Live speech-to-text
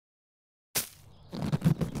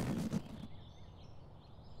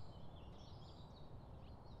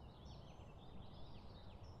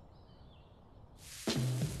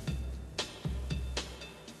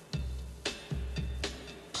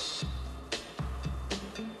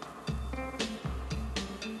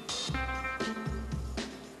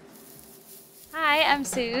I'm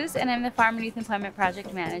Suze, and I'm the Farm and Youth Employment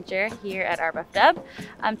Project Manager here at RBFW.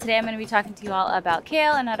 Today I'm going to be talking to you all about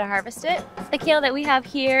kale and how to harvest it. The kale that we have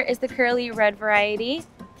here is the curly red variety.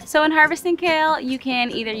 So in harvesting kale, you can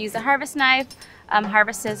either use a harvest knife,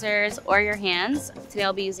 harvest scissors, or your hands. Today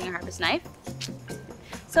I'll be using a harvest knife.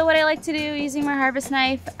 So what I like to do using my harvest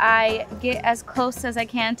knife, I get as close as I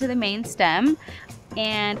can to the main stem,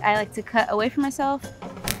 and I like to cut away from myself.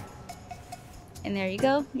 And there you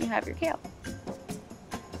go, you have your kale.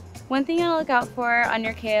 One thing to look out for on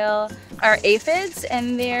your kale are aphids,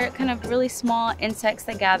 and they're kind of really small insects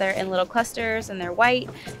that gather in little clusters, and they're white.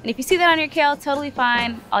 And if you see that on your kale, totally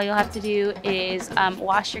fine. All you'll have to do is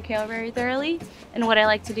wash your kale very thoroughly. And what I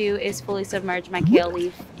like to do is fully submerge my kale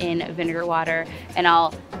leaf in vinegar water, and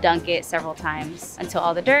I'll dunk it several times until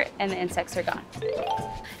all the dirt and the insects are gone.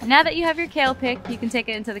 Now that you have your kale picked, you can take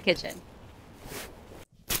it into the kitchen.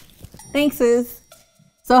 Thanks, Suze.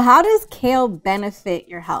 So how does kale benefit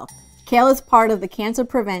your health? Kale is part of the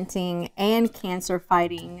cancer-preventing and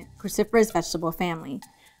cancer-fighting cruciferous vegetable family,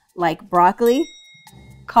 like broccoli,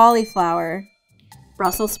 cauliflower,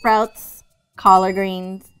 Brussels sprouts, collard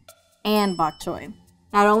greens, and bok choy.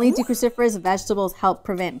 Not only do cruciferous vegetables help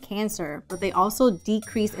prevent cancer, but they also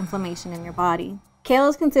decrease inflammation in your body. Kale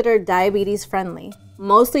is considered diabetes-friendly,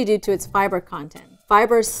 mostly due to its fiber content.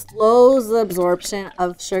 Fiber slows the absorption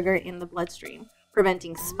of sugar in the bloodstream,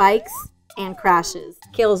 preventing spikes and crashes.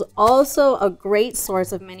 Kale is also a great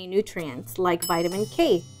source of many nutrients like vitamin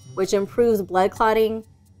K, which improves blood clotting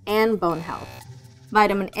and bone health.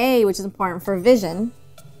 Vitamin A, which is important for vision,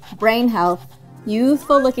 brain health,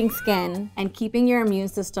 youthful looking skin, and keeping your immune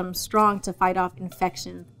system strong to fight off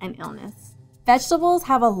infections and illness. Vegetables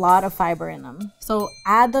have a lot of fiber in them, so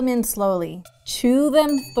add them in slowly, chew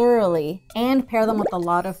them thoroughly, and pair them with a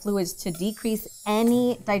lot of fluids to decrease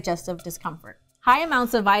any digestive discomfort. High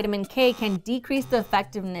amounts of vitamin K can decrease the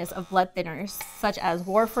effectiveness of blood thinners, such as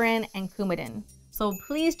warfarin and Coumadin. So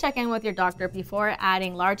please check in with your doctor before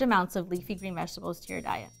adding large amounts of leafy green vegetables to your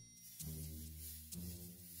diet.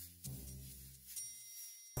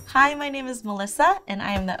 Hi, my name is Melissa, and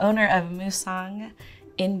I am the owner of Musang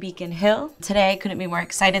in Beacon Hill. Today I couldn't be more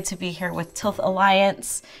excited to be here with Tilth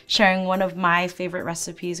Alliance, sharing one of my favorite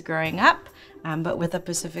recipes growing up, but with a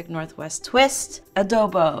Pacific Northwest twist.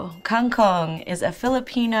 Adobong Kangkong is a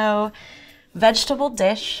Filipino vegetable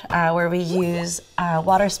dish where we use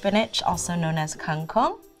water spinach, also known as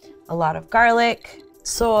kangkong, a lot of garlic,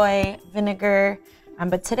 soy, vinegar,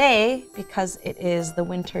 but today, because it is the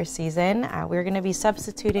winter season, we're going to be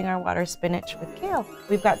substituting our water spinach with kale.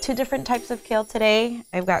 We've got two different types of kale today.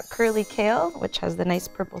 I've got curly kale, which has the nice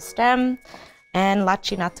purple stem, and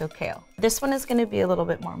lachinato kale. This one is going to be a little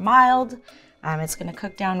bit more mild. It's going to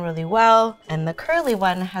cook down really well, and the curly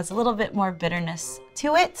one has a little bit more bitterness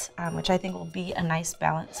to it, which I think will be a nice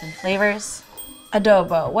balance in flavors.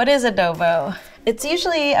 Adobo. What is adobo? It's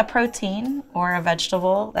usually a protein or a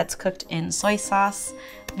vegetable that's cooked in soy sauce,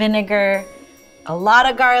 vinegar, a lot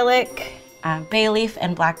of garlic, bay leaf,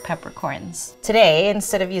 and black peppercorns. Today,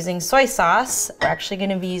 instead of using soy sauce, we're actually going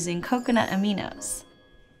to be using coconut aminos.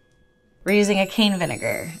 We're using a cane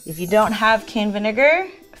vinegar. If you don't have cane vinegar,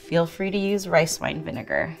 feel free to use rice wine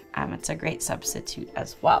vinegar. It's a great substitute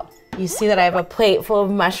as well. You see that I have a plate full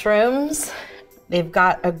of mushrooms. They've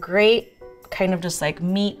got a great kind of just like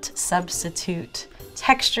meat substitute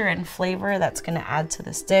texture and flavor that's going to add to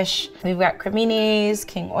this dish. We've got creminis,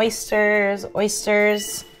 king oysters,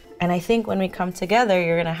 and I think when we come together,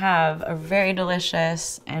 you're going to have a very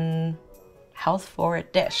delicious and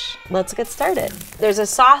health-forward dish. Let's get started. There's a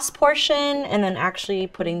sauce portion and then actually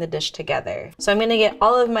putting the dish together. So I'm going to get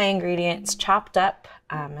all of my ingredients chopped up,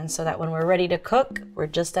 and so that when we're ready to cook, we're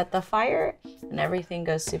just at the fire and everything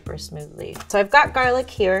goes super smoothly. So I've got garlic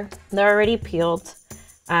here. They're already peeled.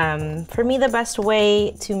 For me, the best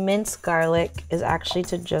way to mince garlic is actually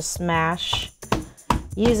to just smash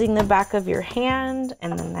using the back of your hand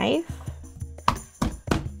and the knife.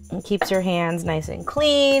 It keeps your hands nice and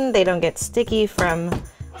clean. They don't get sticky from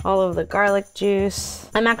all of the garlic juice.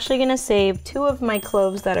 I'm actually gonna save 2 of my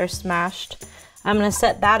cloves that are smashed. I'm gonna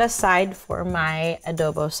set that aside for my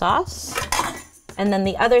adobo sauce. And then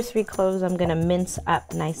the other 3 cloves I'm gonna mince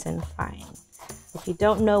up nice and fine. If you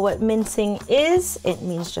don't know what mincing is, it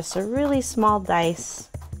means just a really small dice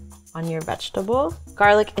on your vegetable.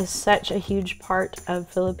 Garlic is such a huge part of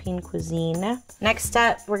Philippine cuisine. Next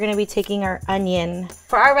up, we're gonna be taking our onion.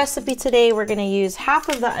 For our recipe today, we're gonna use half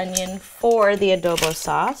of the onion for the adobo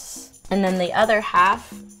sauce, and then the other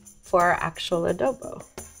half for our actual adobo.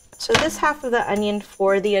 So this half of the onion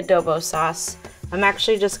for the adobo sauce, I'm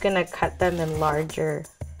actually just gonna cut them in larger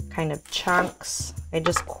kind of chunks. I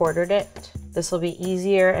just quartered it. This will be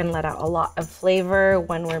easier and let out a lot of flavor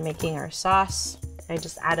when we're making our sauce. I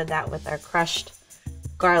just added that with our crushed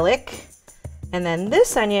garlic. And then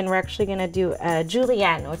this onion, we're actually gonna do a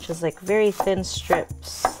julienne, which is like very thin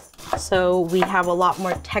strips. So we have a lot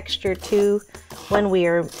more texture too when we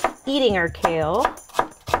are eating our kale.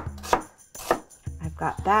 I've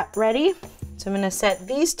got that ready. So I'm gonna set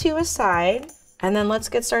these two aside, and then let's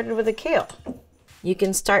get started with the kale. You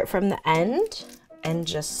can start from the end and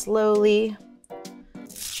just slowly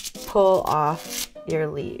pull off your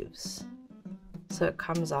leaves. So it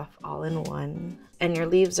comes off all in one and your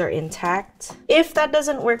leaves are intact. If that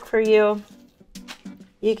doesn't work for you,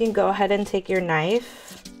 you can go ahead and take your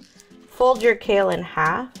knife, fold your kale in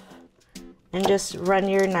half, and just run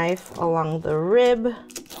your knife along the rib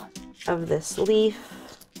of this leaf,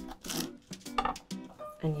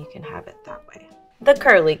 and you can have it that way. The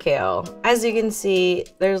curly kale. As you can see,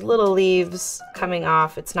 there's little leaves coming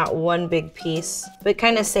off. It's not one big piece, but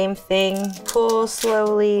kind of same thing. Pull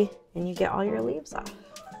slowly and you get all your leaves off.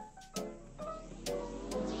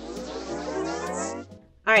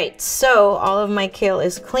 All right, so all of my kale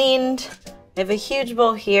is cleaned. I have a huge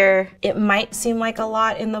bowl here. It might seem like a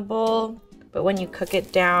lot in the bowl, but when you cook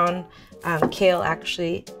it down, kale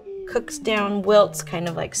actually cooks down, wilts, kind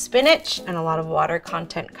of like spinach, and a lot of water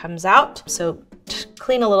content comes out. So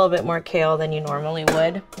clean a little bit more kale than you normally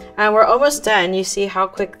would. We're almost done. You see how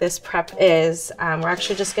quick this prep is. We're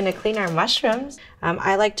actually just gonna clean our mushrooms.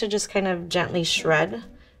 I like to just kind of gently shred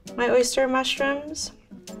my oyster mushrooms.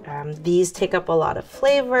 These take up a lot of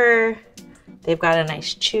flavor. They've got a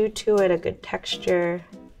nice chew to it, a good texture.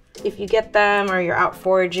 If you get them or you're out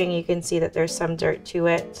foraging, you can see that there's some dirt to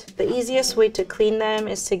it. The easiest way to clean them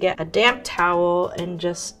is to get a damp towel and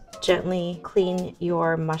just gently clean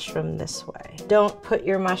your mushroom this way. Don't put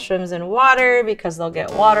your mushrooms in water because they'll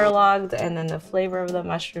get waterlogged and then the flavor of the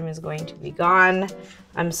mushroom is going to be gone.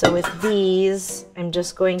 So with these, I'm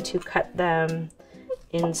just going to cut them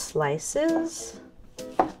in slices.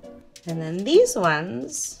 And then these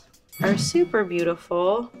ones are super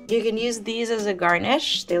beautiful. You can use these as a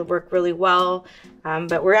garnish. They'll work really well,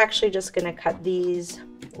 but we're actually just gonna cut these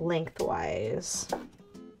lengthwise.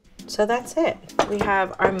 So that's it. We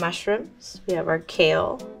have our mushrooms, we have our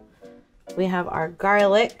kale, we have our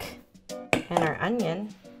garlic and our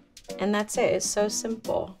onion, and that's it. It's so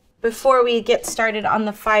simple. Before we get started on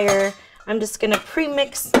the fire, I'm just gonna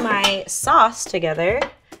pre-mix my sauce together.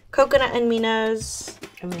 Coconut aminos,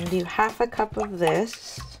 I'm gonna do half a cup of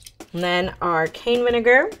this. And then our cane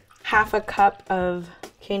vinegar, half a cup of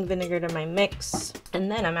cane vinegar to my mix. And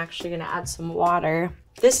then I'm actually gonna add some water.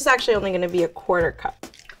 This is actually only gonna be a quarter cup.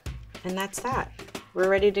 And that's that. We're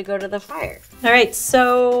ready to go to the fire. All right,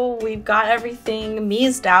 so we've got everything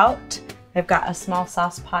meased out. I've got a small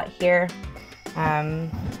sauce pot here. I'm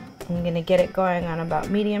gonna get it going on about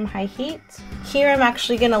medium-high heat. Here I'm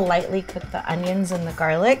actually gonna lightly cook the onions and the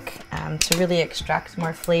garlic to really extract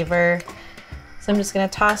more flavor. So I'm just gonna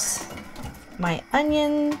toss my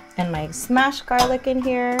onion and my smashed garlic in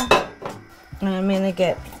here. And I'm gonna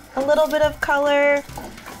get a little bit of color.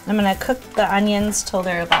 I'm gonna cook the onions till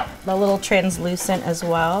they're about a little translucent as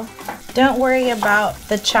well. Don't worry about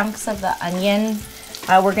the chunks of the onion.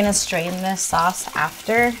 We're gonna strain this sauce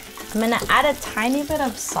after. I'm gonna add a tiny bit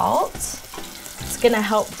of salt. It's gonna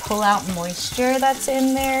help pull out moisture that's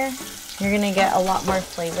in there. You're gonna get a lot more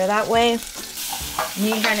flavor that way. And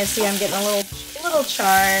you can kind of see I'm getting a little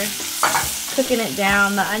char, cooking it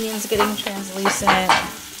down. The onion's getting translucent.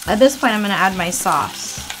 At this point, I'm gonna add my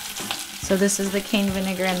sauce. So this is the cane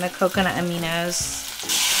vinegar and the coconut aminos.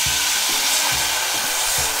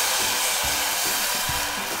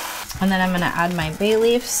 And then I'm gonna add my bay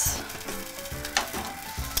leaves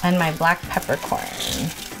and my black peppercorn.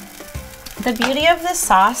 The beauty of this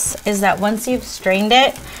sauce is that once you've strained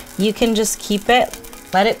it, you can just keep it,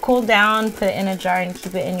 let it cool down, put it in a jar and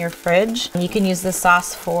keep it in your fridge. You can use this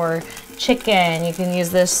sauce for chicken, you can use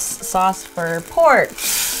this sauce for pork.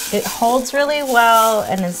 It holds really well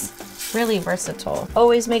and is really versatile.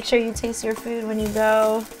 Always make sure you taste your food when you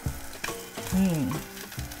go.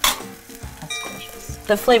 That's delicious.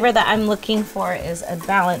 The flavor that I'm looking for is a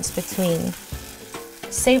balance between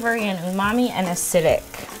savory and umami and acidic.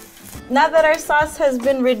 Now that our sauce has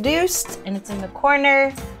been reduced and it's in the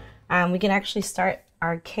corner, we can actually start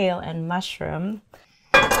our kale and mushroom.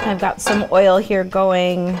 I've got some oil here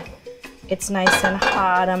going. It's nice and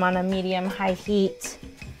hot. I'm on a medium-high heat.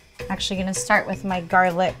 Actually gonna start with my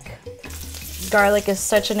garlic. Garlic is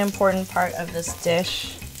such an important part of this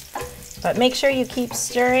dish, but make sure you keep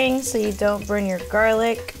stirring so you don't burn your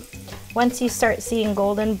garlic. Once you start seeing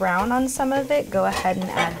golden brown on some of it, go ahead and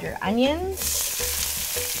add your onions.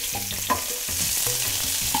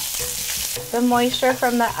 The moisture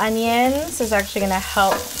from the onions is actually going to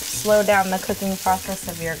help slow down the cooking process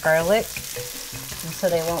of your garlic, and so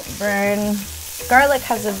they won't burn. Garlic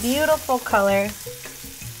has a beautiful color.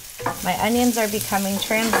 My onions are becoming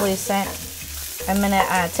translucent. I'm going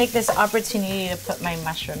to take this opportunity to put my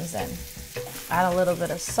mushrooms in. Add a little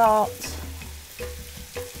bit of salt.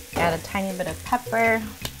 Add a tiny bit of pepper.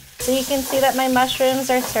 So you can see that my mushrooms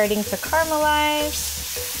are starting to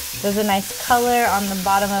caramelize. There's a nice color on the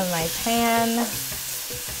bottom of my pan.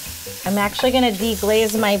 I'm actually going to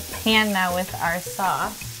deglaze my pan now with our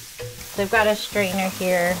sauce. So I've got a strainer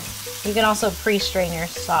here. You can also pre-strain your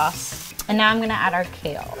sauce. And now I'm going to add our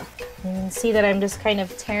kale. You can see that I'm just kind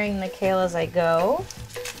of tearing the kale as I go.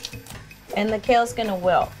 And the kale's going to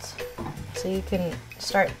wilt. So you can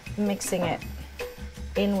start mixing it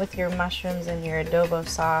in with your mushrooms and your adobo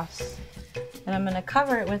sauce. And I'm going to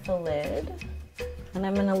cover it with a lid. And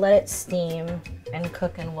I'm going to let it steam and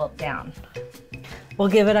cook and wilt down. We'll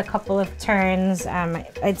give it a couple of turns,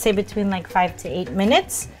 I'd say between like 5 to 8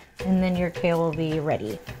 minutes, and then your kale will be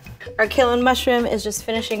ready. Our kale and mushroom is just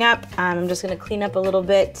finishing up. I'm just gonna clean up a little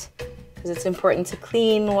bit because it's important to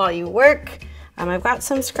clean while you work. I've got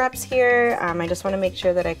some scraps here. I just wanna make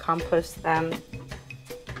sure that I compost them.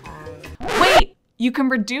 Wait! You can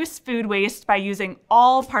reduce food waste by using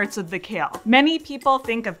all parts of the kale. Many people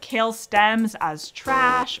think of kale stems as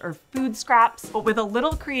trash or food scraps, but with a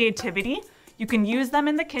little creativity, you can use them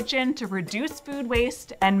in the kitchen to reduce food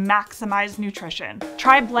waste and maximize nutrition.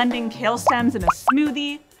 Try blending kale stems in a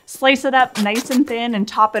smoothie, slice it up nice and thin and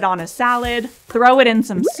top it on a salad, throw it in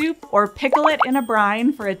some soup, or pickle it in a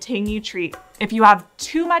brine for a tangy treat. If you have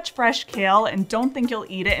too much fresh kale and don't think you'll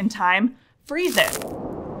eat it in time, freeze it.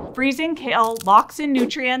 Freezing kale locks in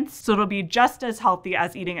nutrients, so it'll be just as healthy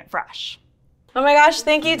as eating it fresh. Oh my gosh,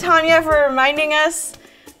 thank you, Tanya, for reminding us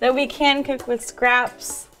that we can cook with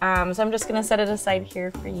scraps. So I'm just gonna set it aside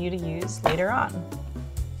here for you to use later on.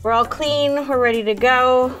 We're all clean, we're ready to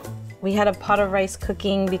go. We had a pot of rice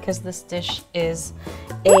cooking because this dish is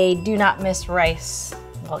a do not miss rice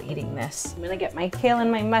while eating this. I'm gonna get my kale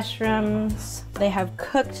and my mushrooms. They have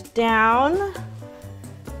cooked down.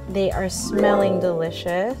 They are smelling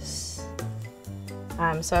delicious.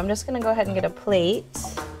 So I'm just gonna go ahead and get a plate.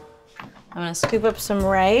 I'm gonna scoop up some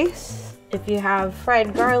rice. If you have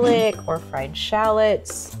fried garlic or fried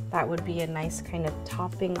shallots, that would be a nice kind of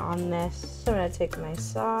topping on this. I'm gonna take my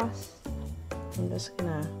sauce. I'm just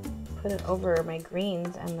gonna put it over my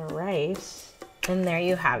greens and the rice. And there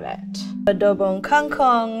you have it. Adobong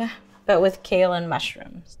Kangkong, but with kale and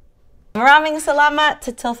mushrooms. Maraming salamat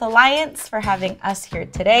to Tilth Alliance for having us here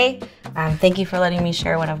today. Thank you for letting me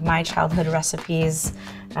share one of my childhood recipes.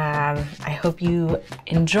 I hope you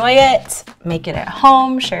enjoy it. Make it at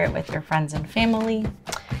home, share it with your friends and family.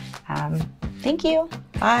 Thank you.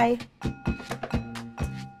 Bye.